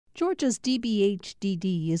Georgia's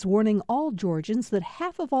DBHDD is warning all Georgians that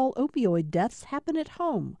half of all opioid deaths happen at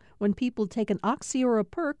home when people take an Oxy or a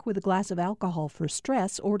Perk with a glass of alcohol for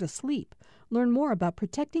stress or to sleep. Learn more about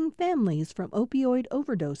protecting families from opioid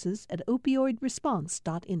overdoses at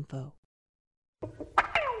opioidresponse.info.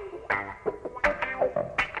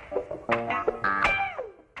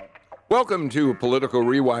 Welcome to Political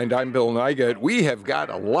Rewind. I'm Bill Nygut. We have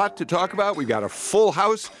got a lot to talk about. We've got a full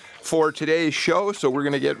house for today's show, so we're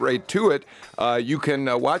going to get right to it. You can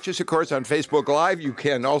watch us, of course, on Facebook Live. You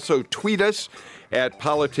can also tweet us at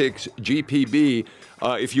PoliticsGPB.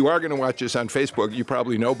 If you are going to watch us on Facebook, you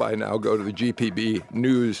probably know by now, go to the GPB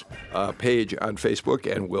News page on Facebook,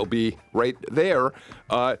 and we'll be right there.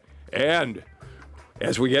 And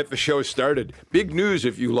as we get the show started, big news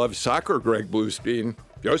if you love soccer, Greg Bluestein.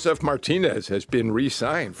 Josef Martinez has been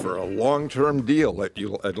re-signed for a long-term deal at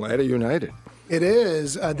Atlanta United. It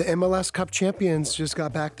is. The MLS Cup champions just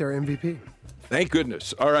got back their MVP. Thank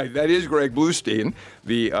goodness. All right, that is Greg Bluestein,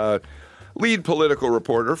 the lead political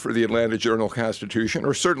reporter for the Atlanta Journal-Constitution,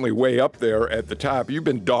 or certainly way up there at the top. You've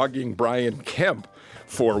been dogging Brian Kemp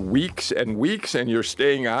for weeks and weeks, and you're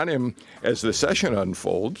staying on him as the session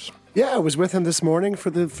unfolds. Yeah, I was with him this morning for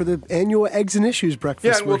the annual Eggs and Issues breakfast.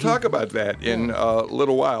 Yeah, and we'll talk about that in a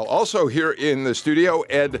little while. Also here in the studio,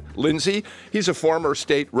 Ed Lindsay. He's a former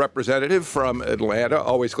state representative from Atlanta.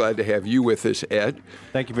 Always glad to have you with us, Ed.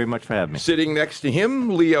 Thank you very much for having me. Sitting next to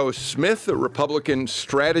him, Leo Smith, a Republican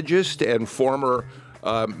strategist and former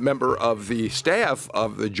member of the staff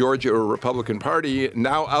of the Georgia Republican Party,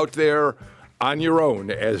 now out there on your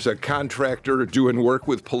own as a contractor doing work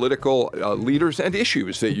with political leaders and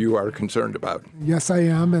issues that you are concerned about. Yes, I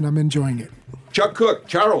am, and I'm enjoying it. Chuck Cook,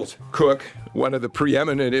 Charles Cook, one of the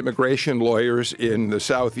preeminent immigration lawyers in the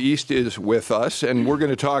Southeast, is with us, and we're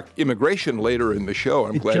going to talk immigration later in the show.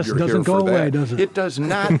 I'm glad you're here for that. It just doesn't go away, does it? It does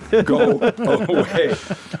not go away.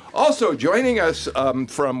 Also joining us from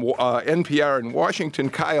NPR in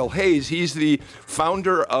Washington, Kyle Hayes. He's the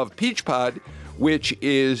founder of Peach Pod, which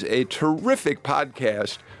is a terrific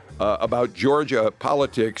podcast about Georgia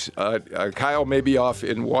politics. Kyle may be off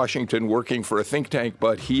in Washington working for a think tank,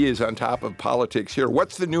 but he is on top of politics here.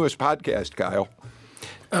 What's the newest podcast, Kyle?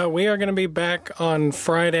 We are going to be back on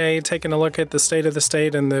Friday taking a look at the state of the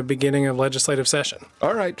state and the beginning of legislative session.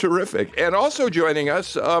 All right, terrific. And also joining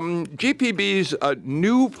us, GPB's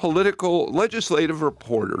new political legislative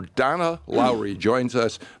reporter, Donna Lowry, joins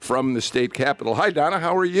us from the state capitol. Hi, Donna.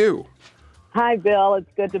 How are you? Hi, Bill.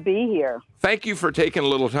 It's good to be here. Thank you for taking a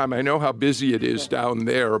little time. I know how busy it is down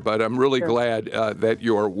there, but I'm really glad that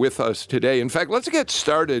you're with us today. In fact, let's get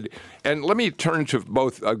started. And let me turn to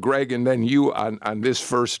both Greg and then you on this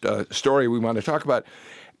first story we want to talk about.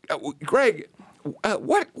 Greg,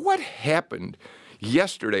 what happened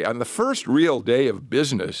yesterday on the first real day of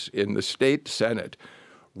business in the state Senate?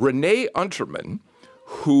 Renee Unterman,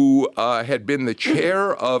 who had been the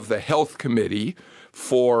chair of the Health Committee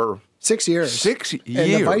for 6 years. 6 years.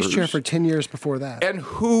 And the vice chair for 10 years before that. And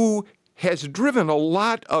who has driven a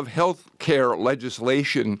lot of health care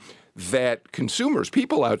legislation that consumers,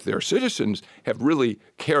 people out there, citizens, have really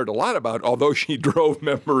cared a lot about, although she drove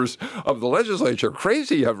members of the legislature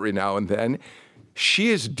crazy every now and then. She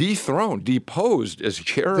is deposed as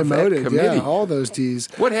chair of that committee. Yeah, all those Ds.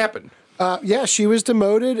 What happened? She was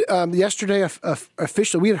demoted yesterday.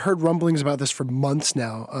 Officially, we had heard rumblings about this for months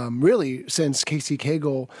now, really since Casey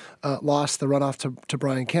Cagle lost the runoff to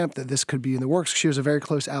Brian Kemp, that this could be in the works. She was a very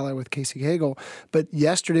close ally with Casey Cagle. But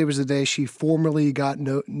yesterday was the day she formally got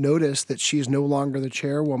notice that she is no longer the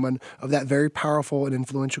chairwoman of that very powerful and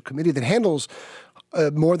influential committee that handles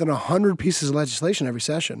more than 100 pieces of legislation every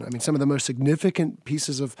session. I mean, some of the most significant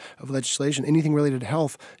pieces of legislation, anything related to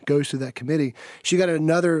health, goes through that committee. She got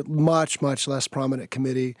another much, much less prominent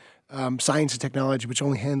committee, Science and Technology, which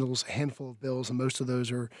only handles a handful of bills, and most of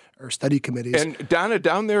those are study committees. And Donna,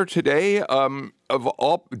 down there today, of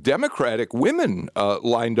all Democratic women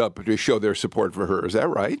lined up to show their support for her. Is that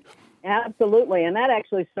right? Absolutely. And that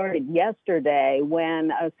actually started yesterday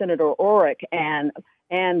when Senator Orrick and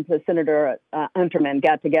Senator Unterman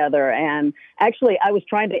got together. And actually, I was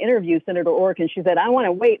trying to interview Senator Orrick, and she said, I want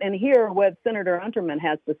to wait and hear what Senator Unterman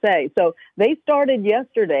has to say. So they started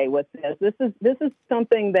yesterday with this. This is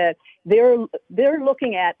something that they're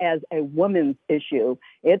looking at as a women's issue.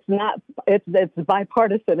 It's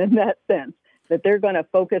bipartisan in that sense, that they're going to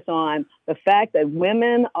focus on the fact that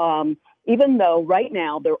women, even though right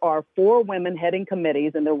now there are 4 women heading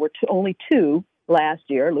committees, and there were only 2 last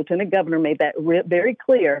year, Lieutenant Governor made that very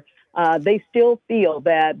clear. They still feel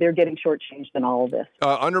that they're getting shortchanged in all of this.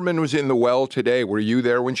 Unterman was in the well today. Were you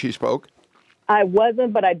there when she spoke? I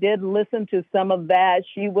wasn't, but I did listen to some of that.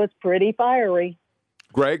 She was pretty fiery.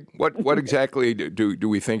 Greg, what exactly do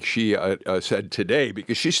we think she said today?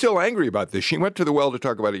 Because she's still angry about this. She went to the well to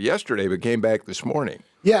talk about it yesterday, but came back this morning.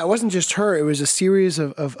 Yeah, it wasn't just her. It was a series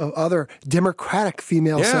of other Democratic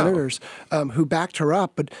female senators who backed her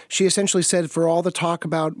up. But she essentially said for all the talk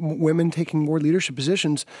about women taking more leadership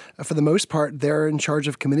positions, for the most part, they're in charge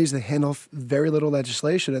of committees that handle very little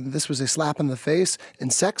legislation. And this was a slap in the face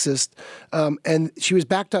and sexist. And she was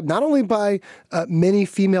backed up not only by many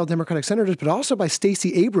female Democratic senators, but also by Stacey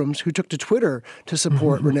Abrams, who took to Twitter to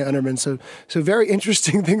support Renee Unterman. So very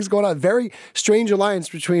interesting things going on. Very strange alliance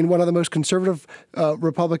between one of the most conservative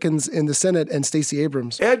Republicans in the Senate and Stacey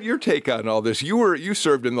Abrams. Ed, your take on all this? You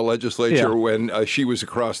served in the legislature when she was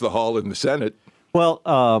across the hall in the Senate. Well,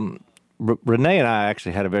 Renee and I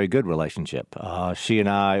actually had a very good relationship. She and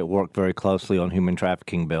I worked very closely on human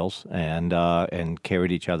trafficking bills and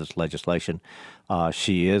carried each other's legislation.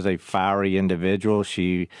 She is a fiery individual.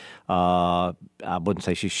 She, I wouldn't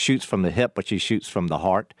say she shoots from the hip, but she shoots from the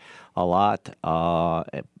heart a lot.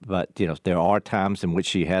 But, there are times in which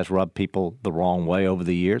she has rubbed people the wrong way over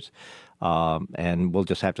the years. And we'll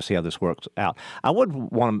just have to see how this works out. I would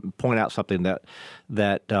want to point out something that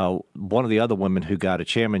one of the other women who got a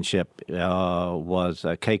chairmanship was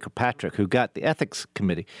Kay Kirkpatrick, who got the Ethics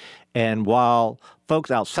Committee. And while folks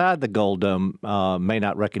outside the Gold Dome may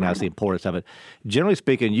not recognize the importance of it, generally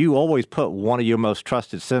speaking, you always put one of your most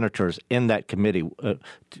trusted senators in that committee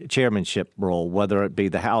chairmanship role, whether it be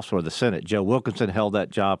the House or the Senate. Joe Wilkinson held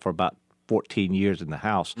that job for about 14 years in the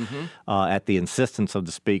House at the insistence of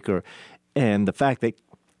the Speaker. And the fact that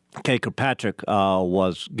Kay Kirkpatrick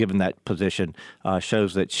was given that position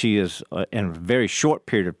shows that she is, in a very short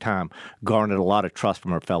period of time, garnered a lot of trust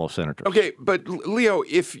from her fellow senators. Okay, but Leo,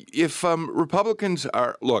 if Republicans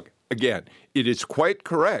are, look, again, it is quite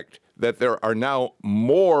correct that there are now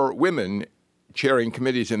more women chairing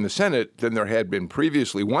committees in the Senate than there had been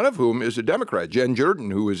previously, one of whom is a Democrat, Jen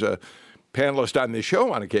Jordan, who is a panelist on this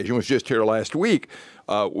show on occasion, was just here last week,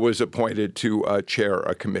 was appointed to chair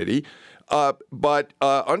a committee. But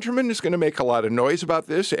Unterman is going to make a lot of noise about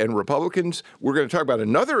this, and Republicans, we're going to talk about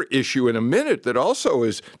another issue in a minute that also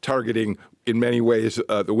is targeting, in many ways,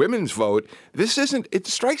 the women's vote. It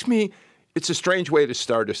strikes me, it's a strange way to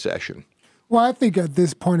start a session. Well, I think at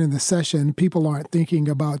this point in the session, people aren't thinking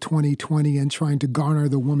about 2020 and trying to garner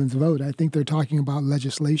the women's vote. I think they're talking about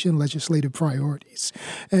legislation, legislative priorities.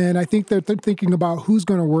 And I think they're thinking about who's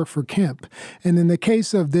going to work for Kemp. And in the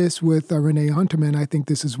case of this with Renee Unterman, I think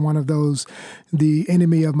this is one of those, the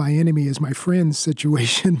enemy of my enemy is my friend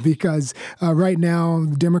situation, because right now,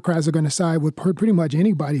 Democrats are going to side with pretty much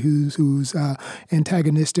anybody who's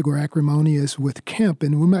antagonistic or acrimonious with Kemp.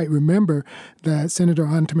 And we might remember that Senator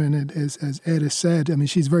Unterman, as Ed has said, I mean,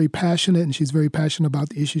 she's very passionate, and she's very passionate about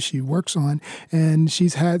the issues she works on. And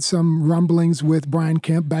she's had some rumblings with Brian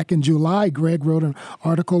Kemp. Back in July, Greg wrote an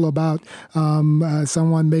article about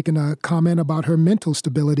someone making a comment about her mental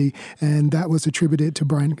stability, and that was attributed to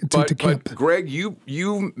to Kemp. But Greg,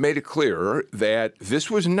 you made it clear that this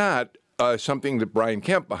was not something that Brian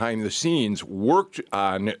Kemp, behind the scenes, worked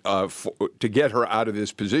on to get her out of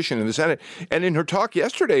this position in the Senate. And in her talk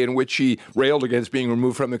yesterday, in which she railed against being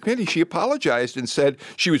removed from the committee, she apologized and said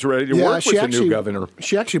she was ready to work with the new governor.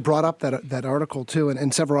 She actually brought up that article, too,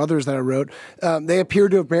 and several others that I wrote. They appear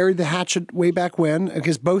to have buried the hatchet way back when,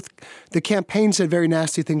 because both the campaign said very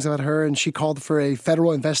nasty things about her, and she called for a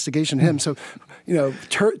federal investigation of him. So,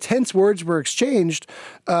 tense words were exchanged,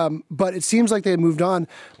 but it seems like they had moved on.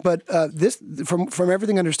 But this, from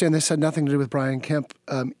everything I understand, this had nothing to do with Brian Kemp,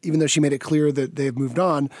 even though she made it clear that they've moved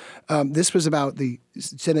on. This was about the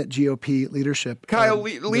Senate GOP leadership. Kyle,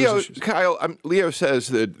 Leo says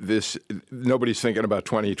that nobody's thinking about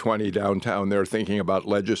 2020 downtown. They're thinking about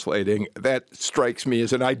legislating. That strikes me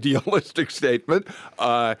as an idealistic statement.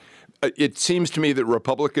 It seems to me that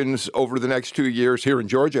Republicans over the next 2 years here in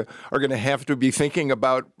Georgia are going to have to be thinking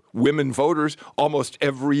about women voters almost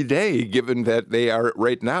every day, given that they are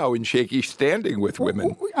right now in shaky standing with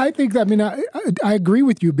women. I think, I agree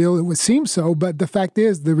with you, Bill. It would seem so, but the fact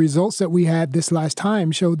is the results that we had this last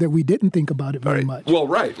time showed that we didn't think about it very much. Well,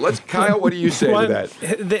 right. Kyle, what do you say to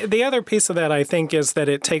that? The other piece of that, I think, is that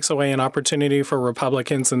it takes away an opportunity for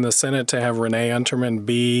Republicans in the Senate to have Renee Unterman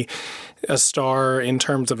be a star in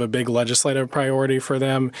terms of a big legislative priority for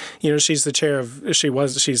them. She's the chair of,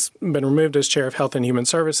 she's been removed as chair of Health and Human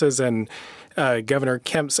Services choices, and Governor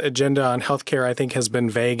Kemp's agenda on health care, I think, has been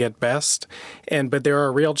vague at best. But there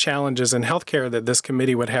are real challenges in health care that this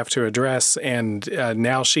committee would have to address. And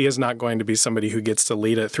now she is not going to be somebody who gets to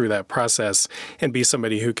lead it through that process and be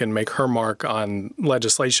somebody who can make her mark on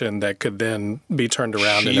legislation that could then be turned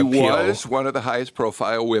around and appeal. She was one of the highest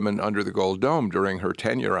profile women under the Gold Dome during her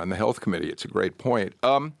tenure on the Health Committee. It's a great point.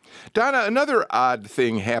 Donna, another odd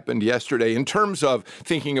thing happened yesterday in terms of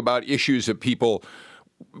thinking about issues that people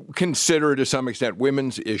consider to some extent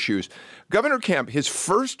women's issues. Governor Kemp, his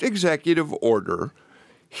first executive order,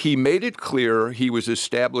 he made it clear he was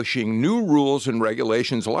establishing new rules and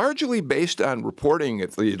regulations largely based on reporting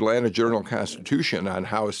at the Atlanta Journal-Constitution on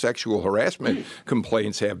how sexual harassment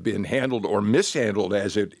complaints have been handled or mishandled,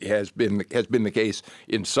 as it has been the case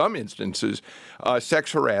in some instances,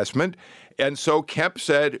 sex harassment. And so Kemp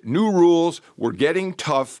said, new rules, we're getting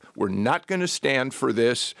tough, we're not going to stand for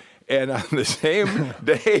this. And on the same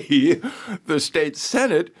day, the state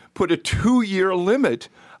Senate put a 2-year limit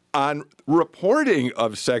on reporting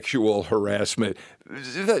of sexual harassment.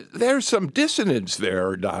 There's some dissonance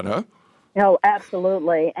there, Donna. Oh,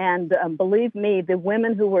 absolutely. And believe me, the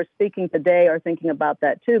women who were speaking today are thinking about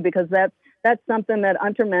that, too, because that's something that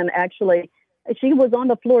Unterman actually, she was on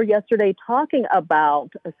the floor yesterday talking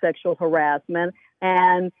about sexual harassment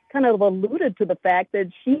and kind of alluded to the fact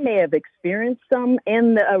that she may have experienced some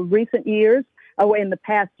in the recent years, in the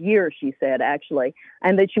past year, she said, actually,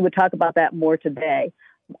 and that she would talk about that more today.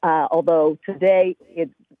 Although today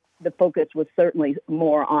the focus was certainly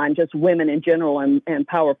more on just women in general and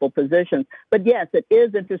powerful positions. But yes, it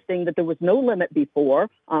is interesting that there was no limit before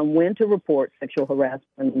on when to report sexual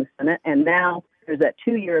harassment in the Senate, and now there's that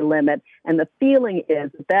 2-year limit. And the feeling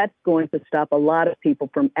is that that's going to stop a lot of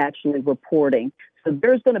people from actually reporting. So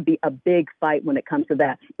there's going to be a big fight when it comes to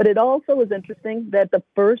that. But it also is interesting that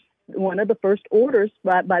one of the first orders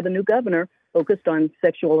by the new governor focused on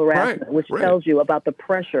sexual harassment, which tells you about the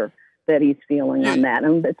pressure that he's feeling on that.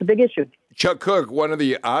 And it's a big issue. Chuck Cook, one of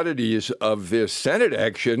the oddities of this Senate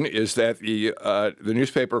action is that the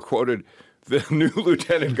newspaper quoted the new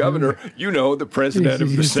lieutenant governor, the president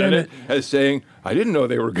of the Senate, as saying, I didn't know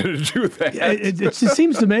they were going to do that. It just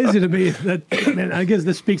seems amazing to me that, I guess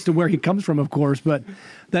this speaks to where he comes from, of course, but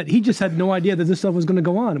that he just had no idea that this stuff was going to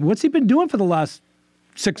go on. What's he been doing for the last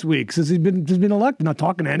 6 weeks? Has he been elected? Not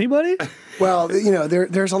talking to anybody? Well,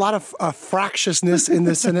 there's a lot of fractiousness in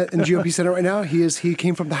the Senate, in the GOP Senate right now. He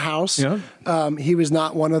came from the House. Yeah. He was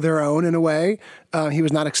not one of their own in a way. He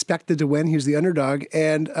was not expected to win. He was the underdog.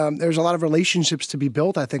 And there's a lot of relationships to be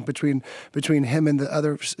built, I think, between him and the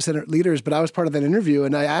other Senate leaders. But I was part of that interview,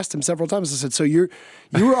 and I asked him several times. I said, so you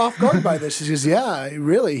were off guard by this? He says, yeah,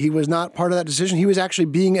 really. He was not part of that decision. He was actually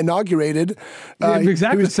being inaugurated.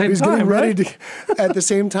 Exactly the same time, getting ready right? At the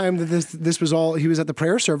same time that this was all, he was at the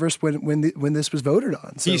prayer service when this was voted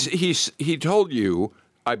on. So. He told you,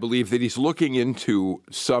 I believe, that he's looking into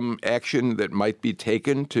some action that might be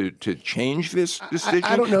taken to change this decision.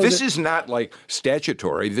 I don't know. This is not like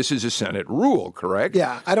statutory. This is a Senate rule, correct?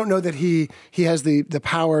 Yeah, I don't know that he has the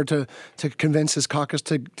power to convince his caucus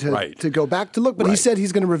to go back to look. But he said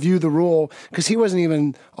he's going to review the rule because he wasn't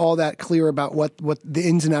even all that clear about what the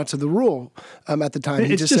ins and outs of the rule at the time.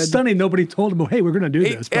 It's just stunning. Nobody told him, hey, we're going to do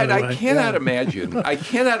this. And I cannot imagine. I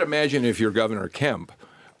cannot imagine if you're Governor Kemp.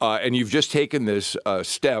 And you've just taken this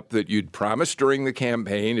step that you'd promised during the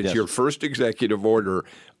campaign. It's your first executive order.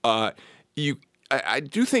 I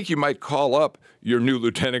do think you might call up your new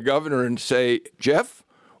lieutenant governor and say, Jeff,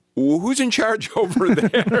 who's in charge over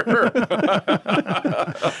there?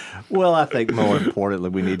 Well, I think more importantly,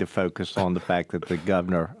 we need to focus on the fact that the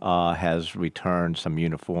governor has returned some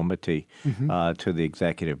uniformity to the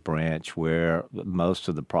executive branch, where most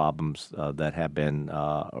of the problems that have been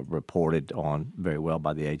reported on very well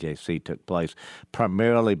by the AJC took place,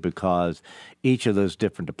 primarily because each of those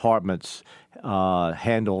different departments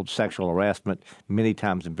handled sexual harassment many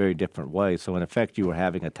times in very different ways. So, in effect, you were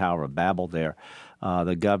having a Tower of Babel there.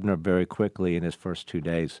 The governor very quickly in his first 2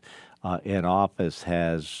 days in office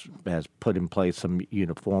has put in place some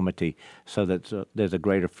uniformity so that there's a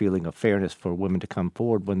greater feeling of fairness for women to come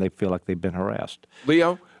forward when they feel like they've been harassed.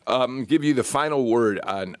 Leo, give you the final word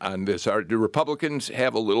on this. Do Republicans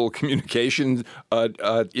have a little communication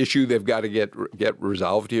issue they've got to get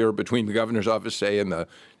resolved here between the governor's office, say, and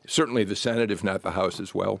certainly the Senate, if not the House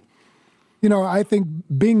as well? I think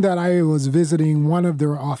being that I was visiting one of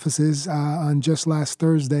their offices on just last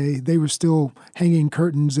Thursday, they were still hanging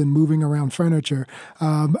curtains and moving around furniture.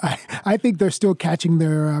 I think they're still catching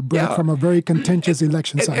their breath from a very contentious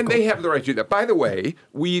election cycle. And they have the right to do that. By the way,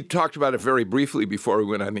 we talked about it very briefly before we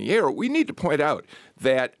went on the air. We need to point out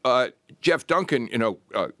that Jeff Duncan,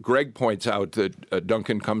 Greg points out that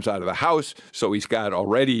Duncan comes out of the House, so he's got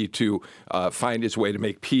already to find his way to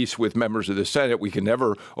make peace with members of the Senate. We can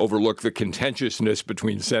never overlook the contentiousness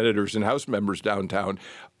between senators and House members downtown.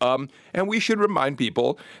 And we should remind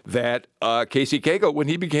people that Casey Cagle, when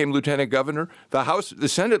he became lieutenant governor, the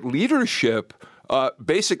Senate leadership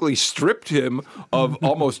basically stripped him of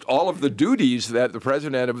almost all of the duties that the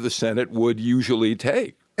president of the Senate would usually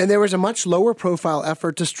take. And there was a much lower profile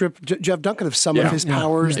effort to strip Jeff Duncan of some of his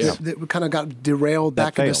powers that kind of got derailed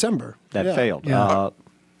back in December. That failed. Yeah.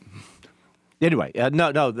 Anyway,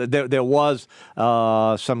 there was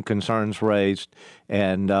some concerns raised,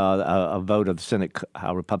 and a vote of the Senate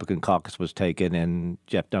Republican caucus was taken, and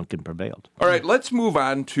Jeff Duncan prevailed. All right, let's move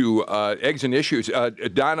on to eggs and issues.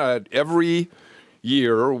 Donna, every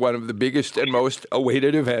year, one of the biggest and most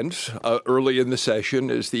awaited events early in the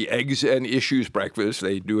session is the Eggs and Issues Breakfast.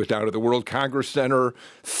 They do it down at the World Congress Center.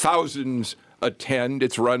 Thousands attend.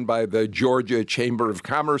 It's run by the Georgia Chamber of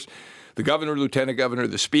Commerce. The governor, lieutenant governor,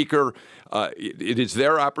 the speaker, it is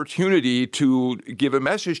their opportunity to give a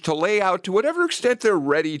message, to lay out, to whatever extent they're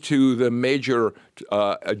ready to, the major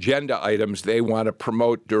agenda items they want to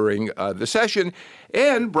promote during the session.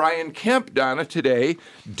 And Brian Kemp, Donna, today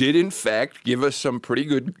did, in fact, give us some pretty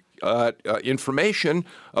good information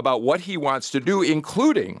about what he wants to do,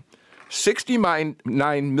 including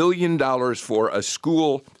 $69 million for a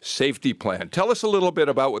school safety plan. Tell us a little bit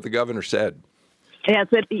about what the governor said. Yes,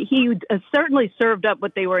 he certainly served up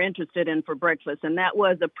what they were interested in for breakfast, and that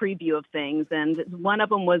was a preview of things. And one of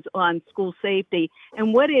them was on school safety.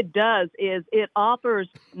 And what it does is it offers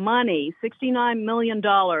money, $69 million,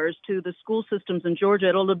 to the school systems in Georgia.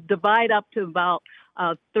 It'll divide up to about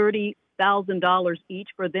 $30,000 each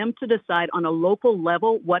for them to decide on a local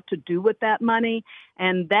level what to do with that money.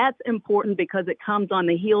 And that's important because it comes on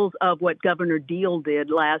the heels of what Governor Deal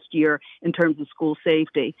did last year in terms of school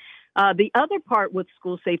safety. The other part with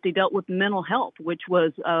school safety dealt with mental health, which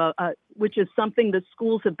is something that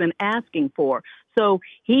schools have been asking for. So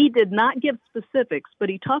he did not give specifics, but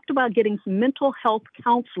he talked about getting some mental health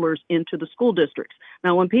counselors into the school districts.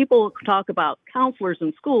 Now, when people talk about counselors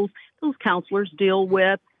in schools, those counselors deal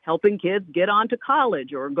with helping kids get on to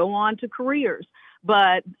college or go on to careers.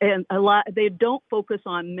 But they don't focus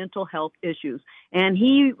on mental health issues. And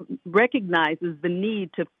he recognizes the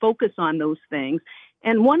need to focus on those things.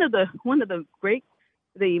 And one of the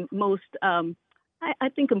most I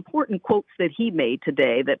think important quotes that he made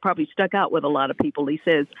today that probably stuck out with a lot of people. He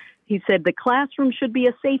said the classroom should be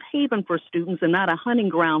a safe haven for students and not a hunting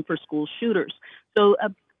ground for school shooters. So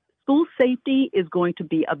school safety is going to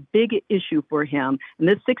be a big issue for him. And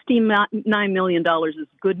this $69 million is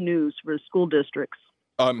good news for school districts.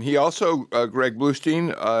 He also, Greg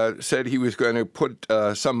Bluestein, said he was going to put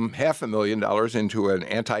some $500,000 into an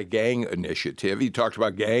anti-gang initiative. He talked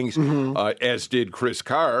about gangs, as did Chris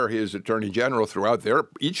Carr, his attorney general, throughout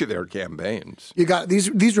each of their campaigns. You got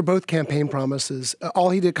these were both campaign promises.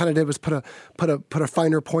 All he did was put a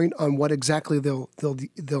finer point on what exactly they'll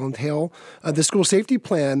entail. The school safety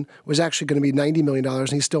plan was actually going to be $90 million,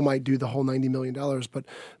 and he still might do the whole $90 million.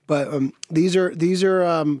 But these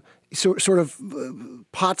are sort of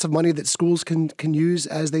pots of money that schools can use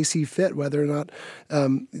as they see fit, whether or not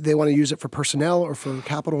they want to use it for personnel or for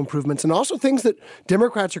capital improvements, and also things that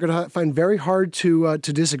Democrats are going to find very hard to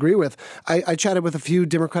disagree with. I chatted with a few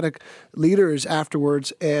Democratic leaders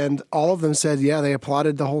afterwards, and all of them said, they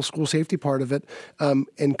applauded the whole school safety part of it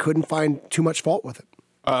and couldn't find too much fault with it.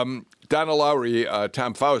 Donna Lowry,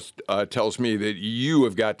 Tom Faust tells me that you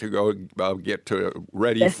have got to go get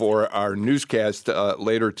ready for our newscast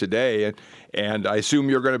later today, and I assume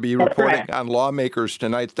you're going to be reporting on lawmakers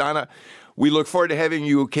tonight. Donna, we look forward to having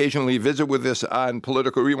you occasionally visit with us on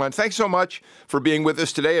Political Rewind. Thanks so much for being with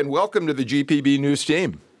us today, and welcome to the GPB News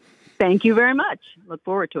team. Thank you very much. Look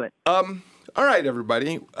forward to it. All right,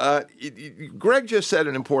 everybody. Greg just said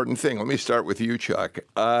an important thing. Let me start with you, Chuck.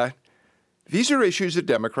 These are issues that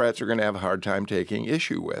Democrats are going to have a hard time taking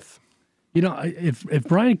issue with. You know, if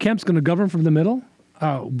Brian Kemp's going to govern from the middle,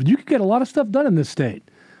 you could get a lot of stuff done in this state.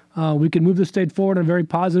 We can move the state forward in a very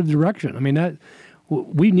positive direction. I mean,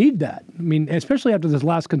 we need that. I mean, especially after this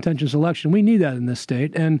last contentious election, we need that in this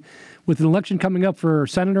state. And with an election coming up for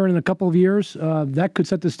senator in a couple of years, that could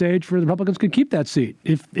set the stage for the Republicans to keep that seat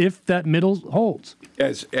if that middle holds.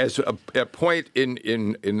 As a point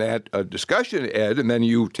in that discussion, Ed, and then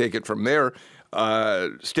you take it from there,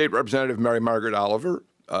 State Representative Mary Margaret Oliver,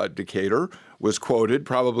 Decatur, was quoted,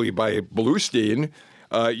 probably by Bluestein.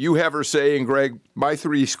 You have her saying, Greg, my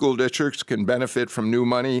 3 school districts can benefit from new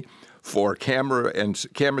money for cameras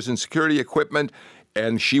and security equipment,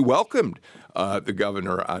 and she welcomed the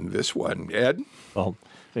governor on this one. Ed? Well,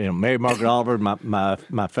 Mary Margaret Oliver,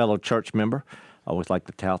 my fellow church member. I always like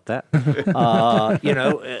to tout that.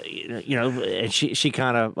 And she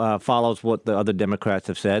kind of follows what the other Democrats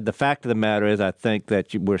have said. The fact of the matter is, I think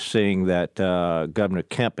that we're seeing that Governor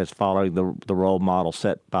Kemp is following the role model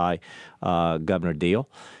set by Governor Deal,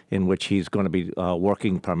 in which he's going to be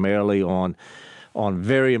working primarily on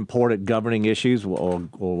very important governing issues, or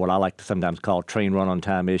what I like to sometimes call train run on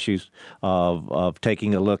time issues, of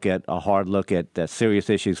taking a hard look at serious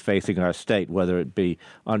issues facing our state, whether it be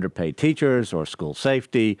underpaid teachers or school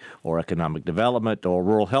safety or economic development or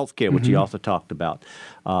rural health care, which he also talked about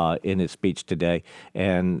in his speech today.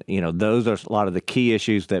 And, those are a lot of the key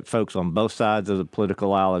issues that folks on both sides of the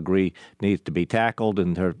political aisle agree needs to be tackled,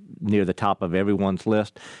 and they're near the top of everyone's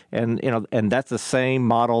list. And, and that's the same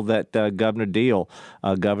model that Governor Deal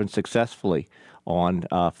governed successfully on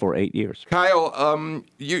for 8 years. Kyle,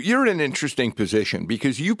 you're in an interesting position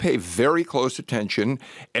because you pay very close attention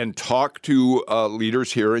and talk to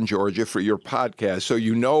leaders here in Georgia for your podcast. So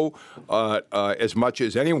you know as much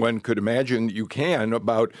as anyone could imagine you can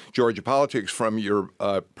about Georgia politics from your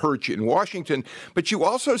perch in Washington. But you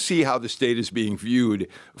also see how the state is being viewed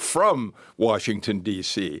from Washington,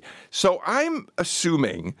 D.C. So I'm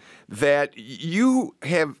assuming that you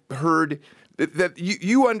have heard that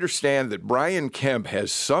you understand that Brian Kemp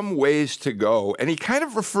has some ways to go, and he kind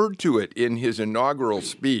of referred to it in his inaugural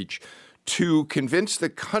speech, to convince the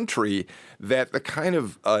country that the kind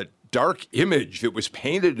of dark image that was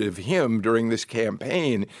painted of him during this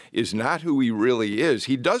campaign is not who he really is.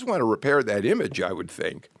 He does want to repair that image, I would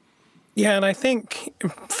think. Yeah, and I think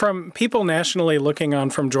from people nationally looking on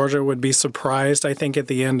from Georgia would be surprised, I think, at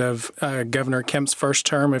the end of Governor Kemp's first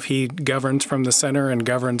term if he governs from the center and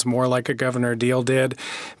governs more like a Governor Deal did.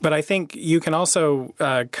 But I think you can also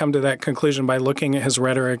come to that conclusion by looking at his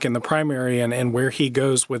rhetoric in the primary and where he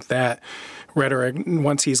goes with that rhetoric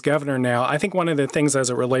once he's governor now. I think one of the things as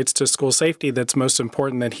it relates to school safety that's most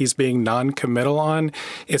important that he's being non-committal on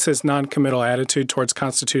is his non-committal attitude towards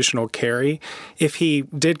constitutional carry. If he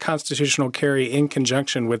did constitutional carry in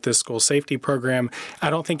conjunction with this school safety program, I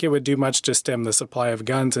don't think it would do much to stem the supply of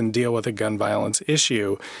guns and deal with a gun violence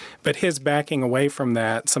issue. But his backing away from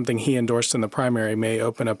that, something he endorsed in the primary, may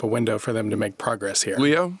open up a window for them to make progress here.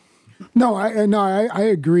 Leo? No, I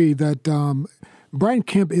agree that Brian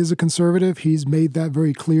Kemp is a conservative. He's made that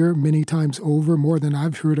very clear many times over, more than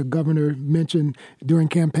I've heard a governor mention during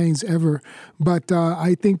campaigns ever. But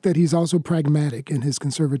I think that he's also pragmatic in his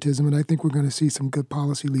conservatism, and I think we're going to see some good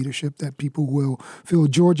policy leadership that people will feel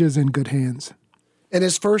Georgia's in good hands. And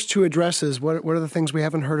his first two addresses, what are the things we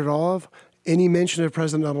haven't heard at all of? Any mention of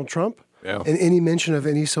President Donald Trump? Yeah. And any mention of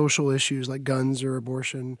any social issues like guns or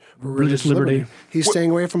abortion or religious liberty. He's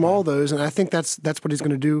staying away from all those, and I think that's what he's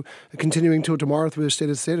going to do, continuing till tomorrow through his State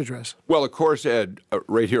of the State address. Well, of course, Ed,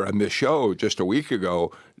 right here on this show just a week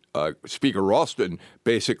ago, Speaker Ralston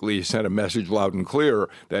basically sent a message loud and clear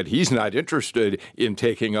that he's not interested in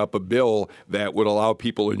taking up a bill that would allow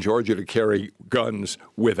people in Georgia to carry guns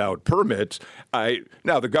without permits.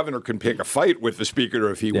 Now, the governor can pick a fight with the speaker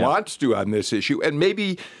if he wants to on this issue, and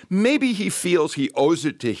maybe he feels he owes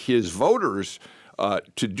it to his voters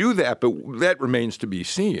to do that, but that remains to be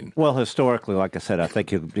seen. Well, historically, like I said, I think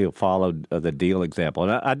he'll follow the Deal example,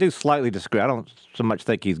 and I do slightly disagree. I don't so much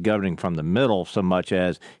think he's governing from the middle so much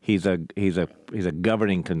as he's a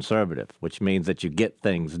governing conservative, which means that you get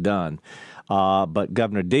things done. But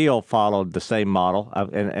Governor Deal followed the same model,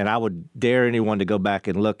 and I would dare anyone to go back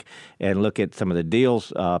and look at some of the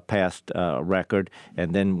Deal's past record,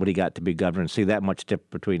 and then when he got to be governor, and see that much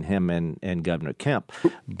difference between him and Governor Kemp.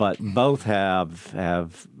 But both have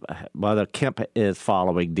whether Kemp is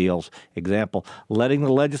following Deal's example, letting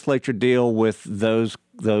the legislature deal with those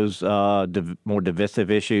more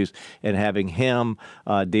divisive issues, and having him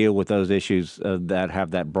deal with those issues that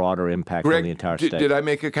have that broader impact Greg, on the entire state. Did I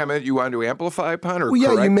make a comment you wanted to amplify upon, or well, yeah,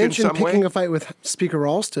 correct you mentioned in some picking way? a fight with Speaker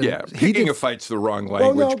Ralston. Yeah, picking a fight's the wrong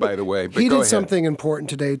language, by the way. But he go did ahead. something important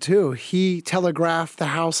today, too. He telegraphed the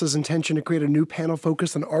House's intention to create a new panel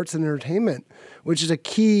focused on arts and entertainment, which is a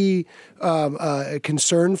key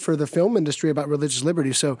concern for the film industry about religious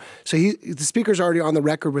liberty. So the speaker's already on the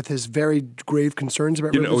record with his very grave concerns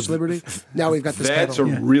about religious liberty. Now we've got this That's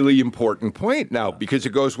panel. a really important point now, because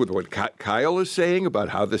it goes with what Kyle is saying about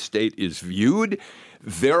how the state is viewed.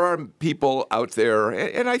 There are people out there,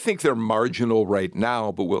 and I think they're marginal right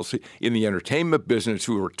now, but we'll see, in the entertainment business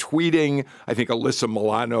who are tweeting. I think Alyssa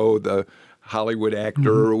Milano, the Hollywood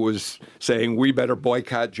actor, was saying, we better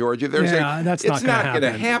boycott Georgia. That's it's not going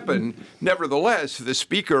to happen. Nevertheless, the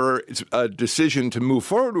speaker's decision to move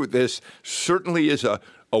forward with this certainly is a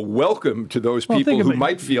a welcome to those people who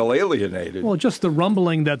might feel alienated. Well, just the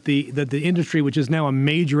rumbling that the industry, which is now a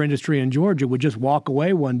major industry in Georgia, would just walk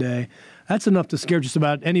away one day. That's enough to scare just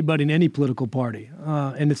about anybody in any political party.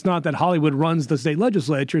 And it's not that Hollywood runs the state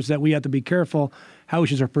legislature. It's that we have to be careful how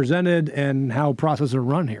issues are presented and how processes are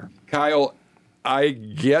run here. Kyle, I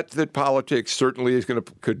get that politics certainly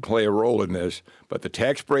could play a role in this, but the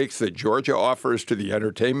tax breaks that Georgia offers to the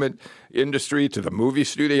entertainment industry, to the movie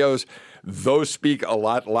studios, those speak a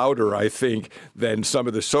lot louder, I think, than some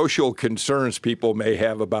of the social concerns people may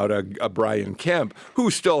have about a Brian Kemp, who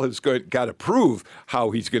still has got to prove how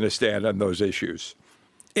he's going to stand on those issues.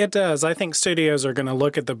 It does. I think studios are going to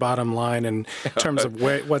look at the bottom line in terms of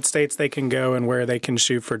what states they can go and where they can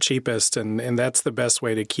shoot for cheapest, and that's the best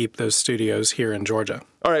way to keep those studios here in Georgia.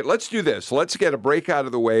 All right, let's do this. Let's get a break out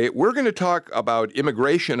of the way. We're going to talk about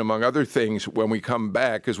immigration, among other things, when we come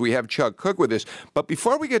back, because we have Chuck Cook with us. But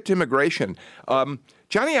before we get to immigration,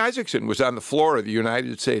 Johnny Isakson was on the floor of the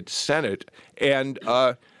United States Senate and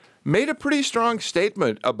made a pretty strong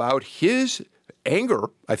statement about his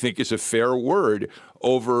anger, I think is a fair word,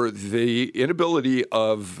 over the inability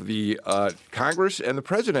of the Congress and the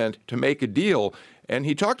president to make a deal. And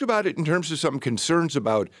he talked about it in terms of some concerns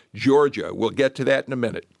about Georgia. We'll get to that in a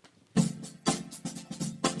minute.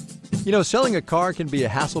 You know, selling a car can be a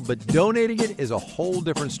hassle, but donating it is a whole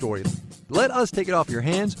different story. Let us take it off your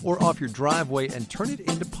hands or off your driveway and turn it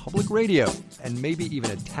into public radio and maybe even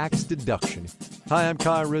a tax deduction. Hi, I'm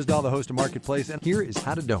Kai Risdahl, the host of Marketplace, and here is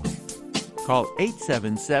how to donate. Call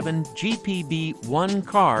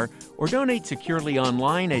 877-GPB-1CAR or donate securely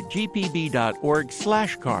online at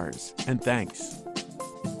gpb.org/cars. And thanks.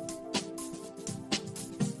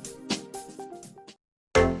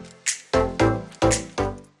 Who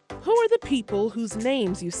are the people whose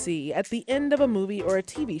names you see at the end of a movie or a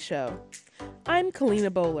TV show? I'm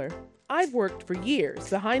Kalina Bowler. I've worked for years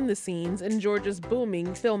behind the scenes in Georgia's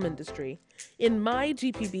booming film industry. In my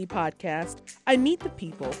GPB podcast, I meet the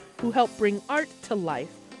people who help bring art to life,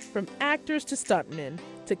 from actors to stuntmen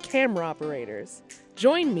to camera operators.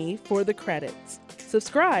 Join me for The Credits.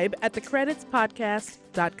 Subscribe at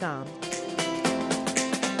thecreditspodcast.com.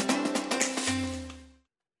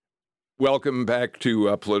 Welcome back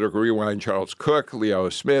to Political Rewind. Charles Cook, Leo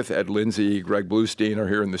Smith, Ed Lindsay, Greg Bluestein are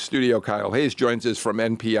here in the studio. Kyle Hayes joins us from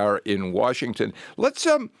NPR in Washington. Let's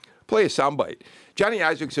play a soundbite. Johnny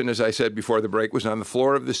Isakson, as I said before the break, was on the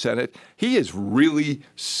floor of the Senate. He is really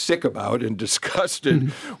sick about and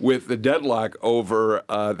disgusted with the deadlock over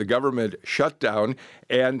the government shutdown,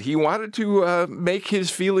 and he wanted to make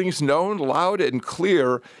his feelings known loud and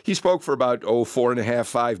clear. He spoke for about,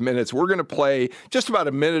 4.5 minutes. We're going to play just about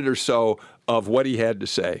a minute or so of what he had to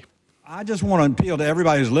say. I just want to appeal to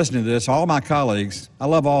everybody who's listening to this, all my colleagues. I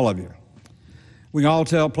love all of you. We can all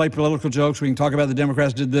play political jokes. We can talk about the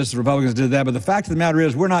Democrats did this, the Republicans did that. But the fact of the matter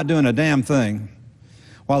is we're not doing a damn thing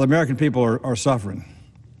while the American people are suffering.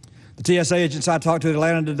 The TSA agents I talked to in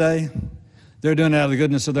Atlanta today, they're doing it out of the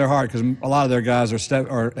goodness of their heart because a lot of their guys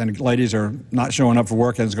and ladies are not showing up for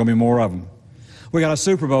work, and there's going to be more of them. We got a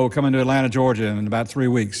Super Bowl coming to Atlanta, Georgia in about 3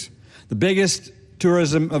 weeks. The biggest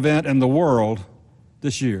tourism event in the world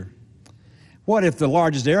this year. What if the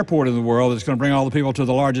largest airport in the world that's going to bring all the people to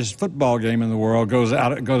the largest football game in the world goes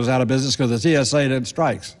out of business because the TSA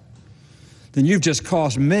strikes? Then you've just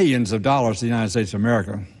cost millions of dollars to the United States of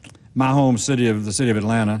America, my home city of the city of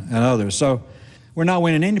Atlanta and others. So we're not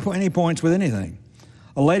winning any points with anything.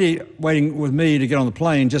 A lady waiting with me to get on the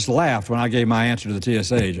plane just laughed when I gave my answer to the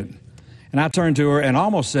TSA agent. And I turned to her and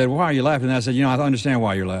almost said, "Why are you laughing?" And I said, I understand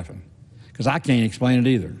why you're laughing, because I can't explain it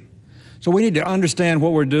either. So we need to understand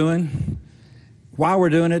what we're doing. Why we're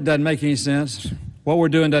doing it doesn't make any sense. What we're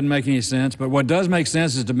doing doesn't make any sense. But what does make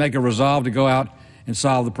sense is to make a resolve to go out and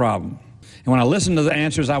solve the problem. And when I listened to the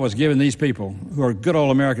answers I was giving these people, who are good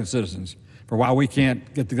old American citizens, for why we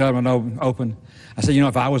can't get the government open, I said,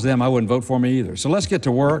 if I was them, I wouldn't vote for me either. So let's get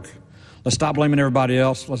to work. Let's stop blaming everybody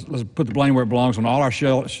else. Let's put the blame where it belongs, on all our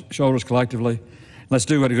shoulders collectively. Let's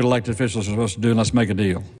do what good elected officials are supposed to do, and let's make a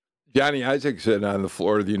deal. Johnny Isakson on the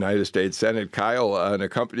floor of the United States Senate. Kyle, an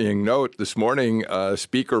accompanying note this morning,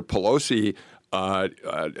 Speaker Pelosi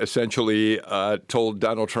essentially told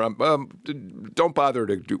Donald Trump, "Don't bother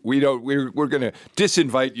to do. We're going to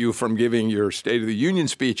disinvite you from giving your State of the Union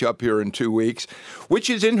speech up here in 2 weeks," which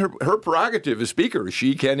is in her prerogative as Speaker.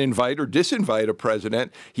 She can invite or disinvite a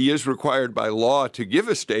president. He is required by law to give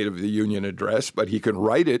a State of the Union address, but he can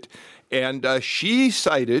write it. And she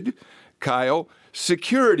cited, Kyle,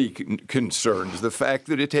 security concerns, the fact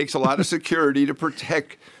that it takes a lot of security to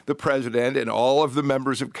protect the president and all of the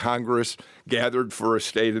members of Congress gathered for a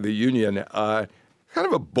State of the Union. Kind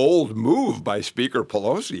of a bold move by Speaker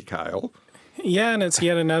Pelosi, Kyle. Yeah, and it's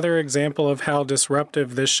yet another example of how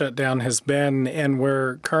disruptive this shutdown has been. And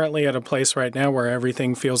we're currently at a place right now where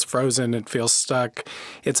everything feels frozen. It feels stuck.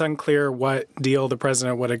 It's unclear what deal the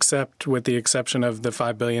president would accept, with the exception of the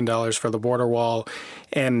 $5 billion for the border wall.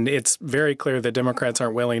 And it's very clear that Democrats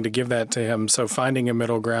aren't willing to give that to him. So finding a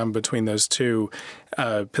middle ground between those two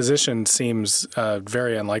positions seems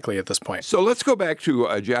very unlikely at this point. So let's go back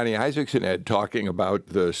to Johnny Isakson, Ed, talking about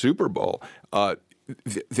the Super Bowl.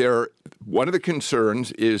 One of the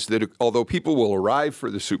concerns is that although people will arrive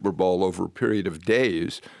for the Super Bowl over a period of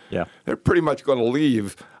days, they're pretty much going to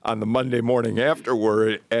leave on the Monday morning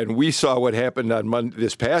afterward. And we saw what happened on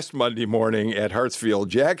this past Monday morning at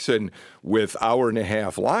Hartsfield-Jackson with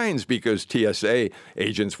hour-and-a-half lines because TSA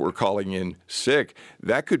agents were calling in sick.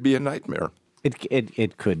 That could be a nightmare.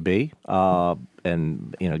 It could be,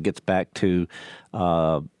 and it gets back to.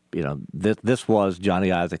 This was Johnny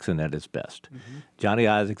Isakson at his best. Mm-hmm. Johnny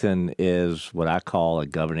Isakson is what I call a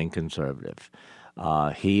governing conservative.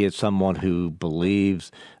 He is someone who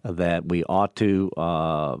believes that we ought to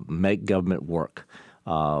make government work.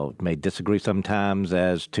 May disagree sometimes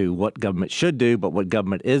as to what government should do, but what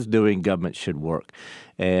government is doing, government should work.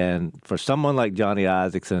 And for someone like Johnny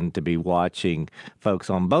Isakson to be watching folks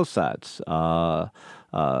on both sides,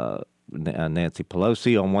 Nancy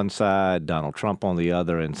Pelosi on one side, Donald Trump on the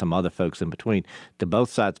other, and some other folks in between, to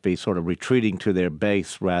both sides be sort of retreating to their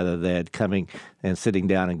base rather than coming and sitting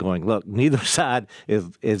down and going, look, neither side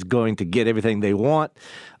is going to get everything they want.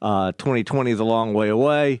 2020 is a long way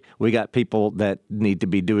away. We got people that need to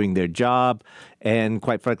be doing their job, and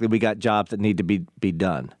quite frankly, we got jobs that need to be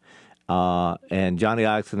done. And Johnny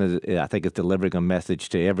Isakson, I think, is delivering a message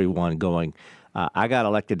to everyone going, I got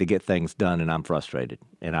elected to get things done, and I'm frustrated,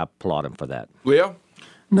 and I applaud him for that. Leo?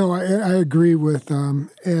 No, I agree with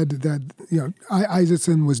Ed that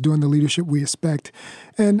Isakson was doing the leadership we expect,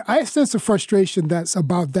 and I sense a frustration that's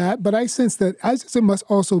about that. But I sense that Isakson must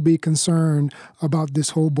also be concerned about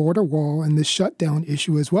this whole border wall and this shutdown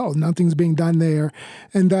issue as well. Nothing's being done there,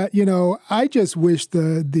 and that I just wish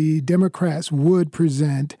the Democrats would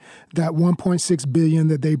present that $1.6 billion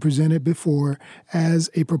that they presented before as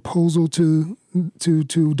a proposal to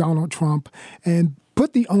Donald Trump and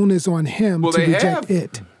put the onus on him to reject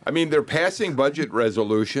it. I mean, they're passing budget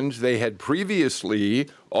resolutions. They had previously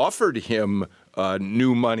offered him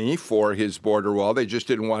new money for his border wall. They just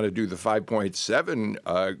didn't want to do the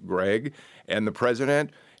 5.7, Greg. And the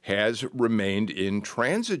president has remained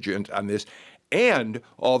intransigent on this. And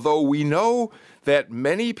although we know that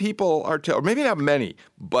many people are maybe not many,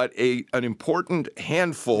 but an important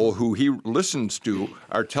handful who he listens to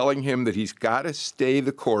are telling him that he's got to stay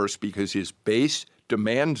the course because his base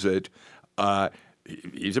demands it,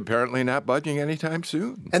 he's apparently not budging anytime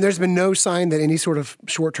soon. And there's been no sign that any sort of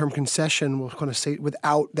short-term concession will kind of say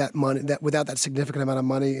without that money, without that significant amount of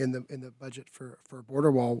money in the budget for a border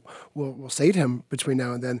wall will save him between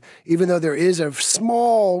now and then. Even though there is a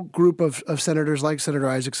small group of senators like Senator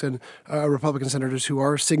Isakson, Republican senators, who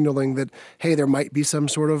are signaling that, hey, there might be some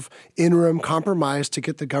sort of interim compromise to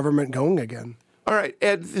get the government going again. All right,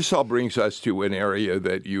 Ed, this all brings us to an area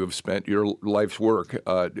that you have spent your life's work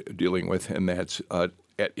dealing with, and that's at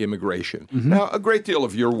immigration. Mm-hmm. Now, a great deal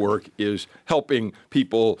of your work is helping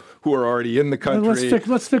people who are already in the country.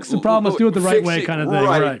 Let's fix the problem. Let's do it the right way kind of thing.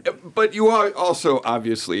 Right. But you also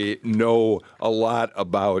obviously know a lot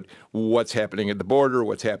about what's happening at the border,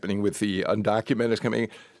 what's happening with the undocumented coming.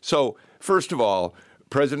 So, first of all,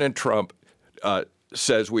 President Trump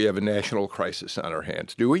says we have a national crisis on our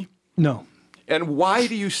hands. Do we? No. And why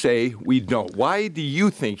do you say we don't? Why do you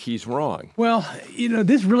think he's wrong? Well,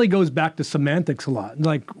 this really goes back to semantics a lot.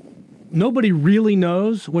 Like, nobody really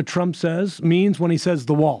knows what Trump means when he says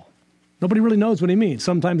the wall. Nobody really knows what he means.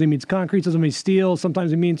 Sometimes he means concrete, sometimes he means steel,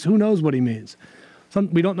 sometimes he means who knows what he means.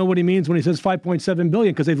 We don't know what he means when he says $5.7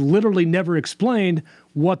 billion because they've literally never explained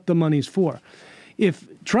what the money's for. If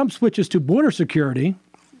Trump switches to border security,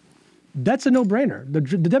 that's a no-brainer. The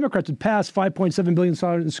Democrats would pass $5.7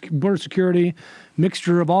 billion border security,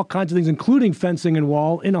 mixture of all kinds of things, including fencing and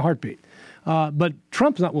wall, in a heartbeat. But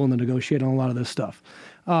Trump's not willing to negotiate on a lot of this stuff.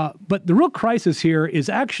 But the real crisis here is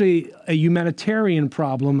actually a humanitarian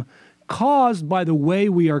problem caused by the way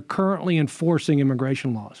we are currently enforcing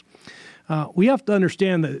immigration laws. We have to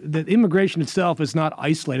understand that immigration itself is not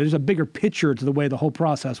isolated. There's a bigger picture to the way the whole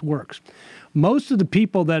process works. Most of the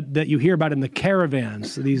people that you hear about in the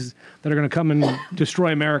caravans, these that are going to come and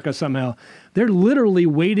destroy America somehow, they're literally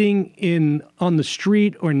waiting on the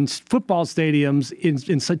street or in football stadiums in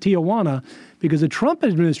Tijuana because the Trump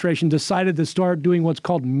administration decided to start doing what's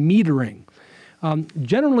called metering.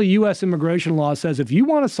 Generally, U.S. immigration law says if you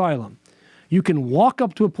want asylum, you can walk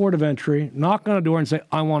up to a port of entry, knock on a door and say,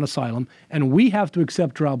 I want asylum, and we have to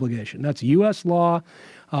accept your obligation. That's U.S. law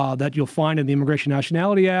that you'll find in the Immigration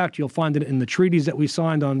Nationality Act. You'll find it in the treaties that we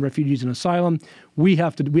signed on refugees and asylum. We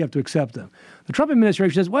have to accept them. The Trump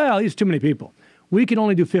administration says, well, these are too many people. We can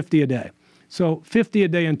only do 50 a day. So 50 a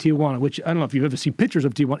day in Tijuana, which I don't know if you've ever seen pictures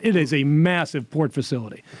of Tijuana. It is a massive port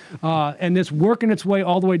facility. And it's working its way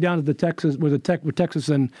all the way down to the Texas, where Texas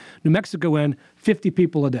and New Mexico end, 50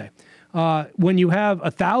 people a day. When you have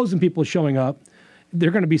 1,000 people showing up,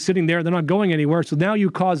 they're going to be sitting there. They're not going anywhere. So now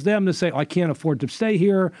you cause them to say, I can't afford to stay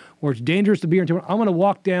here, or it's dangerous to be here. I'm going to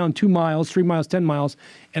walk down 2 miles, 3 miles, 10 miles,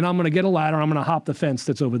 and I'm going to get a ladder. I'm going to hop the fence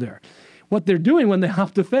that's over there. What they're doing when they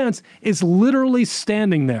hop the fence is literally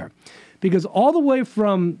standing there. Because all the way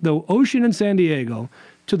from the ocean in San Diego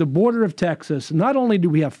to the border of Texas, not only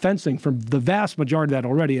do we have fencing for the vast majority of that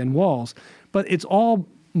already and walls, but it's all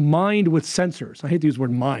mined with sensors. I hate to use the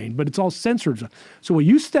word mined, but it's all sensors. So when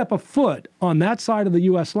you step a foot on that side of the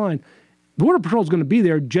U.S. line, Border Patrol is going to be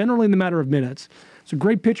there generally in the matter of minutes. It's a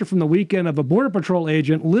great picture from the weekend of a Border Patrol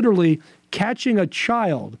agent literally catching a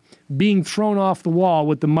child being thrown off the wall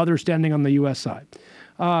with the mother standing on the U.S. side.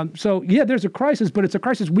 So, yeah, there's a crisis, but it's a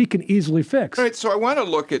crisis we can easily fix. All right, so I want to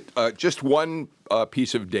look at just one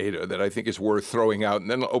piece of data that I think is worth throwing out,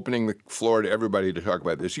 and then opening the floor to everybody to talk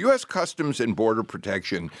about this. U.S. Customs and Border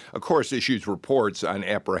Protection, of course, issues reports on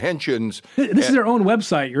apprehensions. This is their own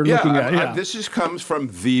website you're looking at. Yeah, this comes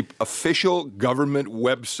from the official government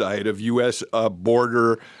website of U.S.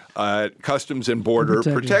 Border Customs and Border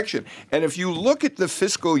Protection. And if you look at the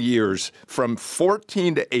fiscal years from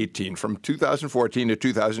 14 to 18, from 2014 to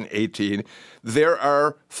 2018, there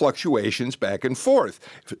are fluctuations back and forth,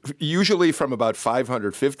 usually from about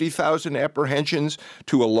 550,000 apprehensions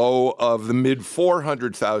to a low of the mid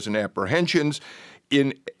 400,000 apprehensions.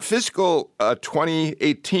 In fiscal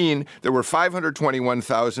 2018, there were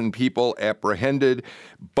 521,000 people apprehended,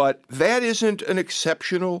 but that isn't an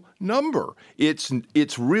exceptional number. It's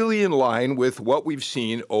really in line with what we've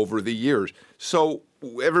seen over the years. So,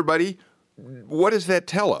 everybody, what does that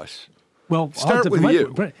tell us? Well, start with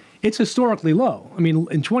you. It's historically low. I mean,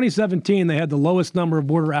 in 2017, they had the lowest number of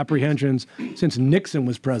border apprehensions since Nixon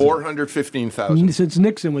was president. 415,000. Since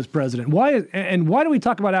Nixon was president. Why do we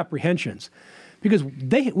talk about apprehensions? Because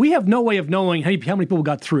we have no way of knowing how many people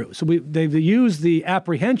got through. So they've used the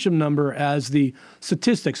apprehension number as the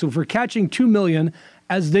statistic. So if we're catching 2 million,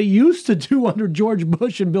 as they used to do under George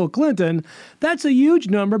Bush and Bill Clinton, that's a huge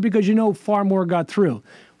number because far more got through.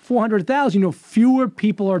 400,000, fewer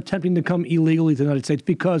people are attempting to come illegally to the United States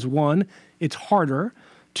because, 1, it's harder.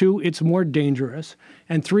 2, it's more dangerous.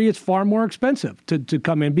 And 3, it's far more expensive to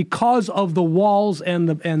come in because of the walls and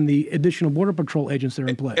the additional Border Patrol agents that are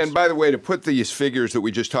in place. And by the way, to put these figures that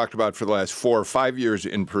we just talked about for the last 4 or 5 years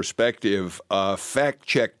in perspective,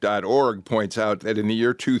 factcheck.org points out that in the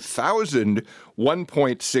year 2000,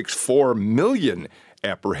 1.64 million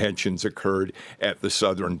apprehensions occurred at the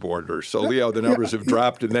southern border. So, Leo, the numbers have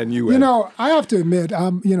dropped, and then you I have to admit,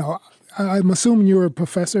 I'm assuming you're a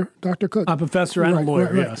professor, Dr. Cook? I'm a professor and a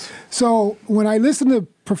lawyer, yes. So when I listen to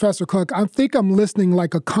Professor Cook, I think I'm listening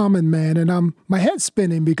like a common man, and my head's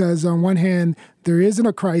spinning because on one hand, there isn't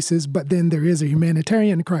a crisis, but then there is a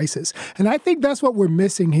humanitarian crisis. And I think that's what we're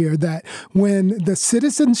missing here, that when the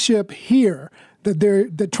citizenship here,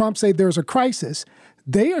 that Trump say there's a crisis,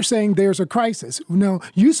 they are saying there's a crisis. Now,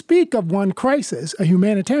 you speak of one crisis, a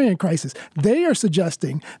humanitarian crisis. They are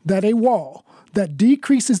suggesting that a wall that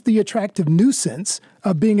decreases the attractive nuisance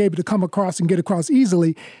of being able to come across and get across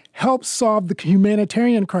easily helps solve the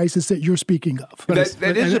humanitarian crisis that you're speaking of. But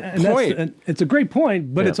that is a point. It's a great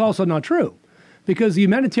point, but it's also not true. Because the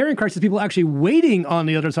humanitarian crisis, people actually waiting on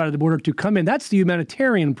the other side of the border to come in, that's the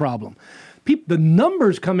humanitarian problem. The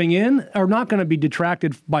numbers coming in are not going to be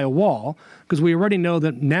detracted by a wall, because we already know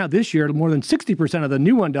that now this year, more than 60% of the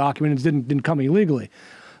new undocumented didn't come illegally.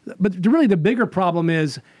 But really the bigger problem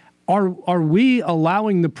is, are we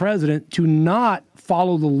allowing the president to not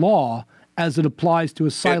follow the law as it applies to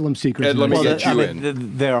asylum seekers? Ed, let me get you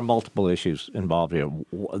in. There are multiple issues involved here.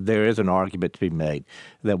 There is an argument to be made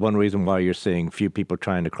that one reason why you're seeing few people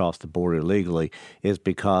trying to cross the border illegally is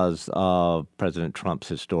because of President Trump's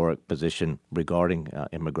historic position regarding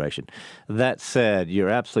immigration. That said, you're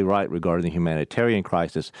absolutely right regarding the humanitarian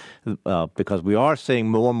crisis, because we are seeing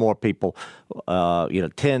more and more people.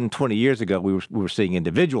 10, 20 years ago, we were seeing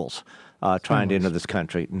individuals trying to enter this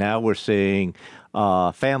country. Now we're seeing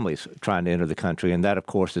families trying to enter the country, and that, of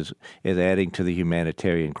course, is adding to the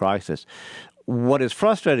humanitarian crisis. what is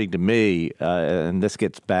frustrating to me, and this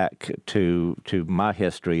gets back to my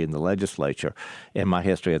history in the legislature and my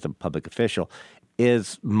history as a public official,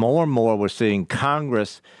 is more and more we're seeing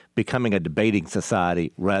Congress becoming a debating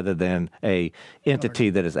society rather than a entity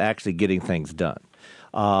that is actually getting things done.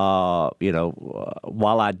 While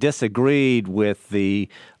I disagreed with the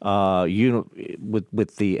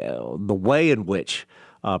with the way in which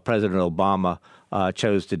President Obama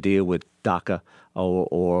chose to deal with DACA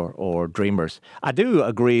or Dreamers, I do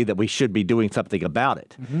agree that we should be doing something about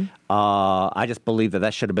it. Mm-hmm. I just believe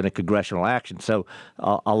that should have been a congressional action. So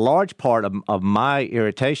a large part of my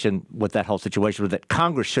irritation with that whole situation was that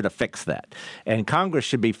Congress should have fixed that. And Congress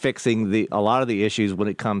should be fixing a lot of the issues when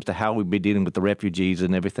it comes to how we be dealing with the refugees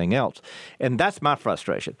and everything else. And that's my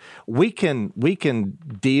frustration. We can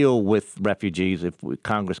deal with refugees if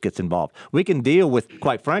Congress gets involved. We can deal with,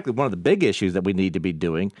 quite frankly, one of the big issues that we need to be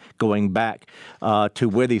doing, going back to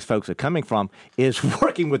where these folks are coming from, is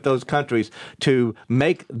working with those countries to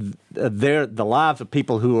make the lives of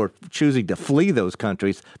people who are choosing to flee those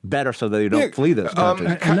countries better, so that they don't flee those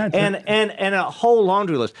countries. And a whole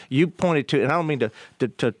laundry list. You pointed to, and I don't mean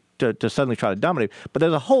to suddenly try to dominate, but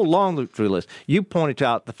there's a whole laundry list. You pointed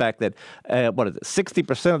out the fact that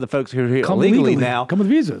 60% of the folks who are here illegally now come with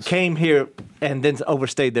visas, came here and then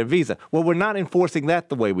overstayed their visa. Well, we're not enforcing that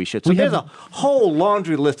the way we should. So there's a whole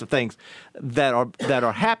laundry list of things that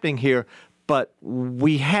are happening here. But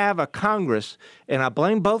we have a Congress, and I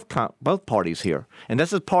blame both parties here. And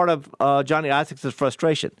this is part of Johnny Isaacs'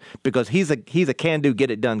 frustration, because he's a can-do,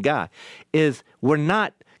 get-it-done guy.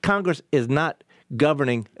 Congress is not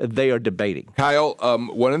governing, they are debating. Kyle,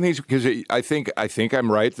 one of the things, because I think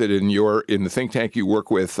I'm right that in the think tank you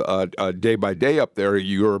work with day by day up there,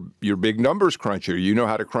 you're big numbers cruncher. You know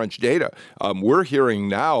how to crunch data. We're hearing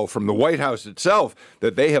now from the White House itself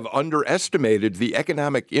that they have underestimated the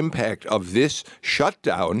economic impact of this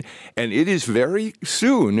shutdown, and it is very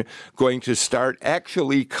soon going to start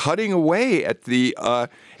actually cutting away at the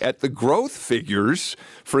growth figures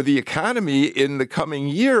for the economy in the coming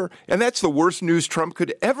year, and that's the worst news Trump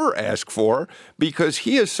could ever ask for, because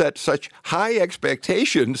he has set such high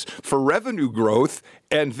expectations for revenue growth,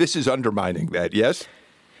 and this is undermining that, yes?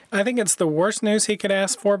 I think it's the worst news he could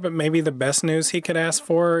ask for, but maybe the best news he could ask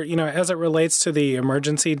for. As it relates to the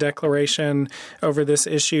emergency declaration over this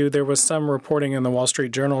issue, there was some reporting in the Wall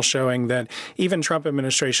Street Journal showing that even Trump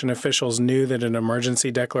administration officials knew that an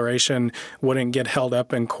emergency declaration wouldn't get held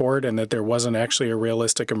up in court and that there wasn't actually a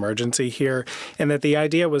realistic emergency here, and that the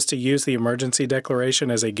idea was to use the emergency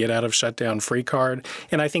declaration as a get-out-of-shutdown-free card.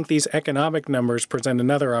 And I think these economic numbers present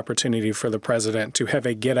another opportunity for the president to have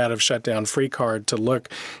a get-out-of-shutdown-free card to look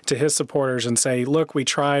to his supporters and say, look, we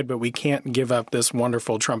tried, but we can't give up this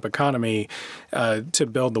wonderful Trump economy to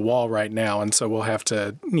build the wall right now. And so we'll have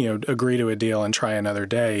to, agree to a deal and try another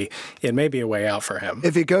day. It may be a way out for him.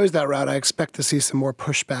 If he goes that route, I expect to see some more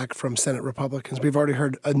pushback from Senate Republicans. We've already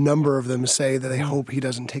heard a number of them say that they hope he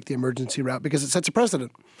doesn't take the emergency route because it sets a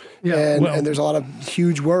precedent. Yeah, and there's a lot of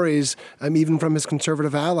huge worries, even from his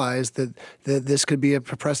conservative allies, that this could be a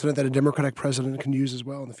precedent that a Democratic president can use as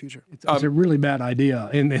well in the future. It's a really bad idea.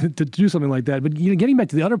 And to do something like that. But getting back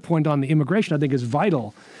to the other point on the immigration, I think is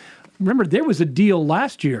vital. Remember, there was a deal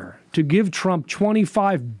last year to give Trump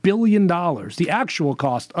 $25 billion, the actual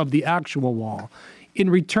cost of the actual wall, in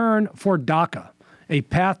return for DACA, a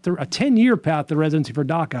 10-year path to residency for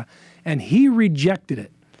DACA, and he rejected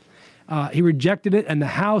it. He rejected it, and the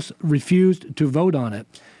House refused to vote on it.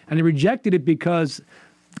 And he rejected it because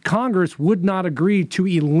Congress would not agree to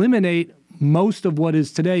eliminate most of what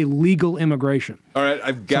is today legal immigration. All right,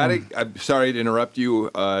 I'm sorry to interrupt you,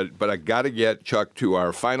 but I got to get Chuck to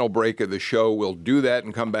our final break of the show. We'll do that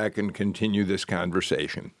and come back and continue this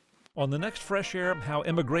conversation. On the next Fresh Air, how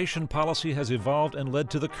immigration policy has evolved and led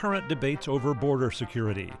to the current debates over border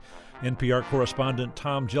security. NPR correspondent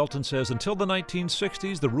Tom Gelton says until the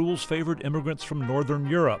 1960s, the rules favored immigrants from Northern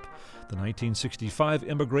Europe. The 1965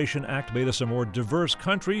 Immigration Act made us a more diverse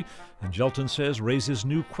country, and Gelton says raises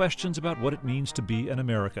new questions about what it means to be an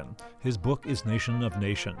American. His book is Nation of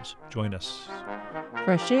Nations. Join us.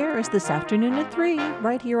 Fresh Air is this afternoon at 3,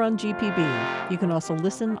 right here on GPB. You can also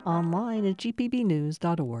listen online at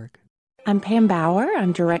gpbnews.org. I'm Pam Bauer.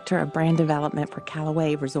 I'm Director of Brand Development for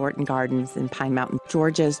Callaway Resort and Gardens in Pine Mountain,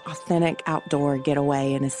 Georgia's authentic outdoor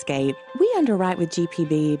getaway and escape. We underwrite with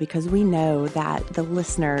GPB because we know that the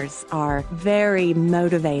listeners are very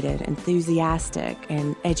motivated, enthusiastic,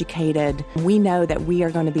 and educated. We know that we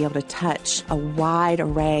are going to be able to touch a wide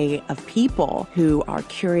array of people who are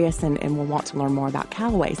curious and will want to learn more about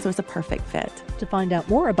Callaway, so it's a perfect fit. To find out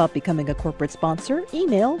more about becoming a corporate sponsor,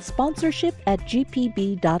 email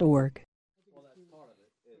sponsorship@gpb.org.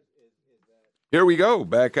 Here we go,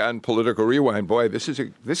 back on Political Rewind. Boy,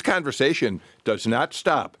 this conversation does not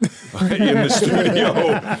stop in the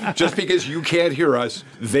studio. Just because you can't hear us,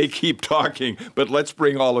 they keep talking. But let's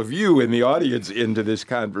bring all of you in the audience into this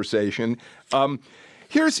conversation.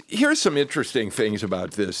 Here's some interesting things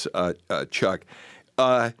about this, Chuck.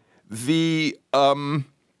 The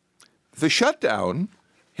shutdown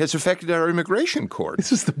has affected our immigration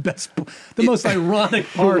courts. This is the most ironic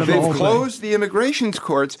part of the whole thing. They've closed the immigration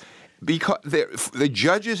courts because the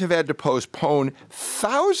judges have had to postpone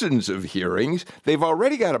thousands of hearings. They've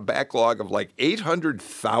already got a backlog of like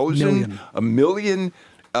 800,000, a million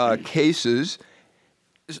cases.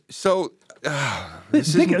 So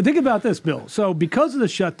think about this, Bill. So because of the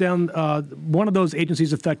shutdown, one of those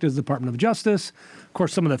agencies affected is the Department of Justice. Of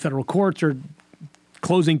course, some of the federal courts are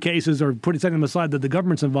closing cases or setting them aside that the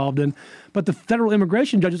government's involved in. But the federal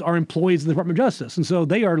immigration judges are employees of the Department of Justice. And so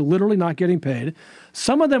they are literally not getting paid.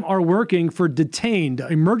 Some of them are working for detained.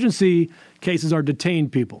 Emergency cases are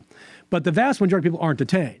detained people. But the vast majority of people aren't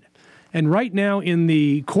detained. And right now in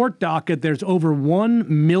the court docket, there's over 1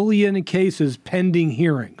 million cases pending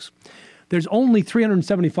hearings. There's only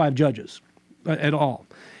 375 judges at all.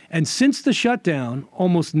 And since the shutdown,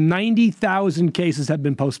 almost 90,000 cases have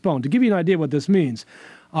been postponed. To give you an idea what this means,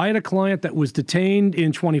 I had a client that was detained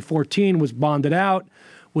in 2014, was bonded out,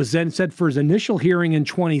 was then set for his initial hearing in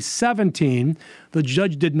 2017. The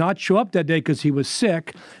judge did not show up that day because he was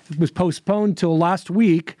sick. It was postponed till last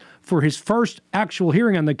week for his first actual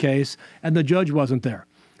hearing on the case, and the judge wasn't there.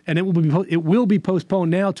 And it will be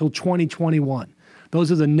postponed now till 2021. Those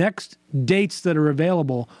are the next dates that are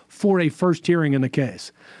available for a first hearing in the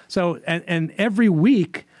case. So, and every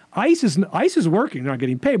week, ICE is working. They're not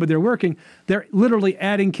getting paid, but they're working. They're literally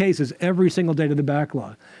adding cases every single day to the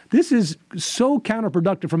backlog. This is so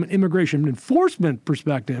counterproductive from an immigration enforcement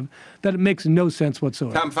perspective that it makes no sense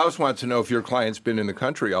whatsoever. Tom Faust wants to know if your client's been in the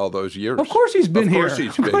country all those years. Of course he's been here.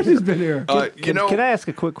 Of course he's been here. Can I ask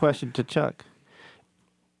a quick question to Chuck?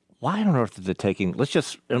 Why on earth is it taking? Let's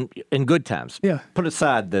just in good times. Put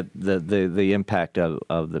aside the impact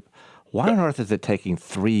of the. Why on earth is it taking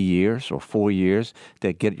 3 years or 4 years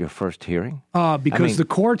to get your first hearing? Because the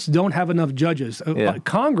courts don't have enough judges.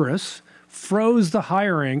 Congress froze the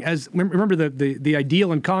hiring. As remember, the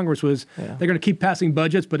ideal in Congress was they're going to keep passing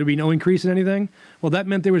budgets, but there'd be no increase in anything. Well, that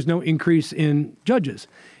meant there was no increase in judges.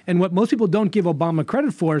 And what most people don't give Obama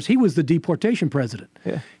credit for is he was the deportation president.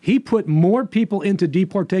 He put more people into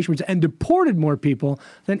deportation and deported more people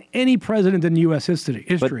than any president in U.S. history.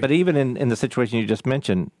 But even in the situation you just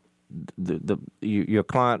mentioned, your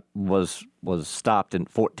client was stopped in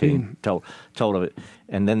 14, told of it,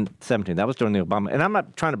 and then 17. That was during the Obama. And I'm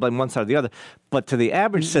not trying to blame one side or the other, but to the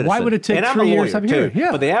average citizen, why would it take and 3 years? I'm a lawyer too,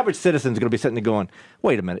 but the average citizen is going to be sitting there going,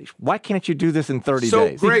 "Wait a minute, why can't you do this in 30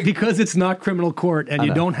 days?" Greg, because it's not criminal court, and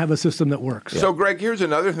you don't have a system that works. So, Greg, here's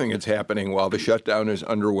another thing that's happening while the shutdown is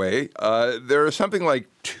underway. There are something like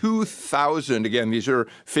 2,000. Again, these are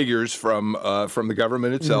figures from the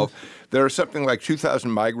government itself. There are something like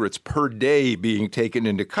 2,000 migrants per day being taken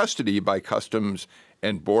into custody by Customs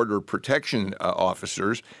and Border Protection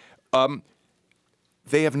officers.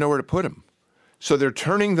 They have nowhere to put them. So they're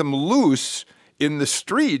turning them loose in the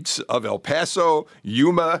streets of El Paso,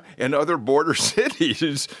 Yuma, and other border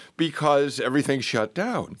cities because everything's shut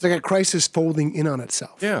down. It's like a crisis folding in on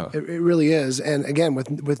itself. Yeah. It really is. And again,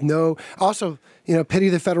 with no, also, pity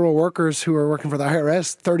the federal workers who are working for the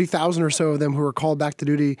IRS, 30,000 or so of them who were called back to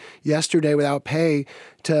duty yesterday without pay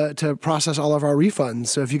to process all of our refunds.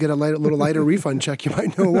 So if you get a little lighter refund check, you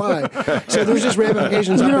might know why. So there's just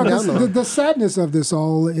ramifications up and down. The sadness of this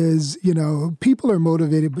all is, people are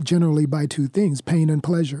motivated generally by two things, pain and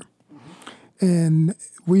pleasure. And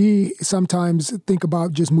we sometimes think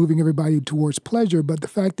about just moving everybody towards pleasure, but the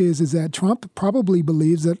fact is that Trump probably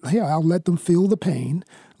believes that, hey, I'll let them feel the pain.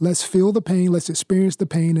 Let's feel the pain, let's experience the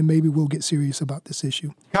pain, and maybe we'll get serious about this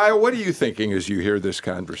issue. Kyle, what are you thinking as you hear this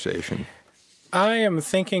conversation? I am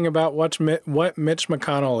thinking about what Mitch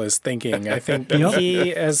McConnell is thinking. I think that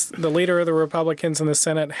he, as the leader of the Republicans in the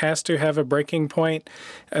Senate, has to have a breaking point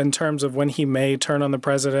in terms of when he may turn on the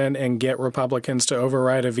president and get Republicans to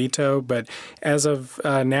override a veto. But as of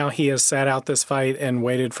now, he has sat out this fight and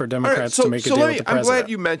waited for Democrats to make a deal with the president. I'm glad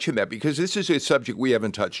you mentioned that because this is a subject we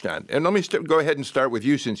haven't touched on. And let me go ahead and start with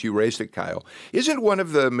you since you raised it, Kyle. Isn't one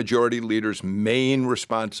of the majority leader's main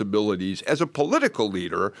responsibilities as a political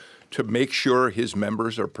leader to make sure his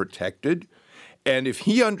members are protected? And if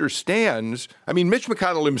he understands, I mean, Mitch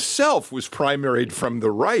McConnell himself was primaried from the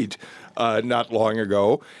right not long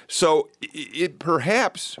ago. So it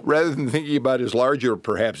perhaps, rather than thinking about his larger,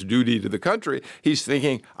 perhaps, duty to the country, he's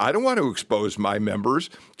thinking, I don't want to expose my members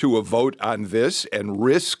to a vote on this and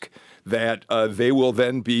risk that they will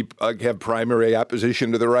then have primary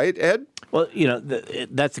opposition to the right. Ed? Well,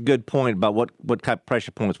 that's a good point about what type of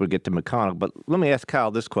pressure points would get to McConnell. But let me ask Kyle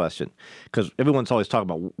this question, because everyone's always talking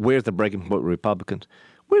about where's the breaking point with Republicans.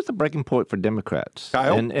 Where's the breaking point for Democrats?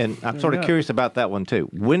 Kyle? And I'm sort of curious about that one, too.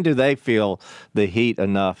 When do they feel the heat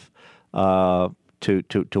enough to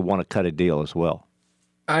want to cut a deal as well?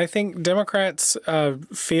 I think Democrats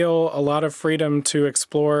feel a lot of freedom to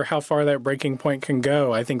explore how far that breaking point can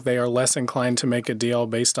go. I think they are less inclined to make a deal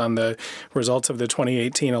based on the results of the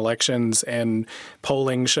 2018 elections and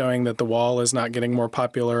polling showing that the wall is not getting more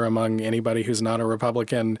popular among anybody who's not a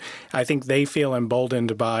Republican. I think they feel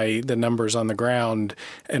emboldened by the numbers on the ground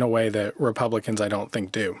in a way that Republicans, I don't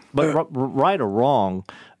think, do. But right or wrong,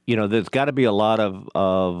 there's got to be a lot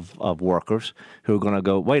of workers who are going to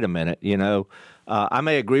go, wait a minute, I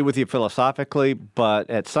may agree with you philosophically, but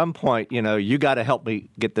at some point, you got to help me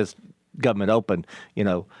get this government open.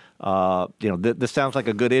 This sounds like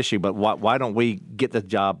a good issue, but why don't we get the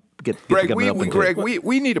job? Greg,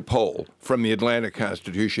 we need a poll from the Atlanta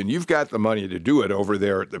Constitution. You've got the money to do it over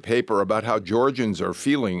there at the paper about how Georgians are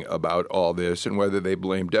feeling about all this and whether they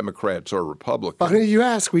blame Democrats or Republicans. Funny you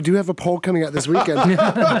ask. We do have a poll coming out this weekend.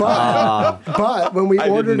 but when we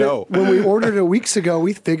ordered it weeks ago,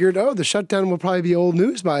 we figured, the shutdown will probably be old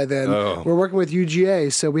news by then. Oh. We're working with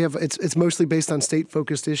UGA, so we have it's mostly based on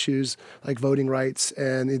state-focused issues like voting rights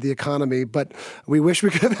and the economy. But we wish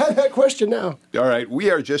we could have had that question now. All right,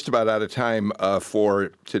 we are just about out of time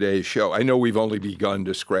for today's show. I know we've only begun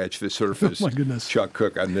to scratch the surface, oh my goodness. Chuck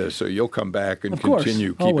Cook, on this, so you'll come back and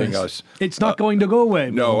continue keeping us. It's not going to go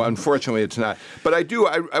away. No, unfortunately it's not. But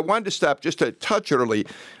I wanted to stop just a touch early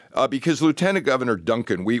because Lieutenant Governor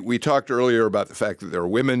Duncan, we talked earlier about the fact that there are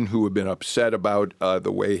women who have been upset about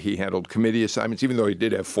the way he handled committee assignments, even though he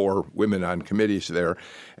did have 4 women on committees there.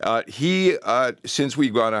 He, since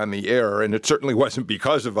we've gone on the air, and it certainly wasn't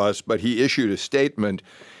because of us, but he issued a statement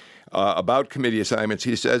about committee assignments.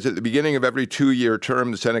 He says at the beginning of every 2-year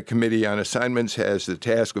term, the Senate Committee on Assignments has the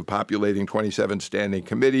task of populating 27 standing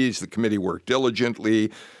committees. The committee worked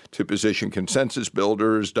diligently to position consensus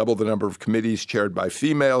builders, double the number of committees chaired by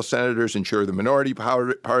female senators, ensure the minority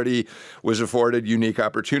party was afforded unique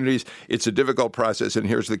opportunities. It's a difficult process, and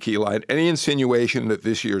here's the key line. Any insinuation that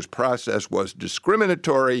this year's process was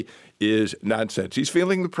discriminatory is nonsense. He's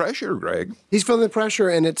feeling the pressure, Greg. He's feeling the pressure,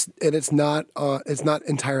 and it's not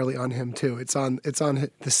entirely on him too. It's on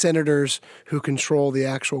the senators who control the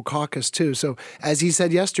actual caucus too. So as he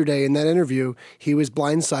said yesterday in that interview, he was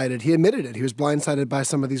blindsided. He admitted it. He was blindsided by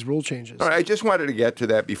some of these rule changes. All right, I just wanted to get to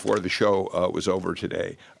that before the show was over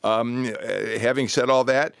today. Having said all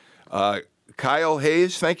that, Kyle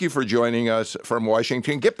Hayes, thank you for joining us from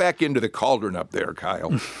Washington. Get back into the cauldron up there,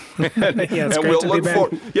 Kyle. It's great to be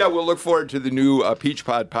back. We'll look forward to the new Peach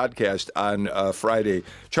Pod podcast on Friday.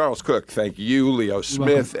 Charles Cook, thank you. Leo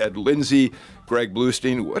Smith, Ed Lindsay, Greg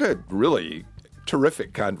Bluestein. What a really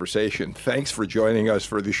terrific conversation. Thanks for joining us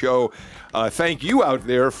for the show. Thank you out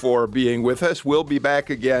there for being with us. We'll be back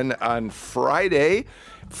again on Friday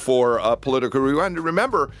for Political Rewind. And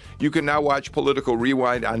remember, you can now watch Political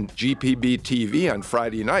Rewind on GPB TV on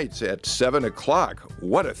Friday nights at 7 o'clock.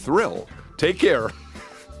 What a thrill. Take care.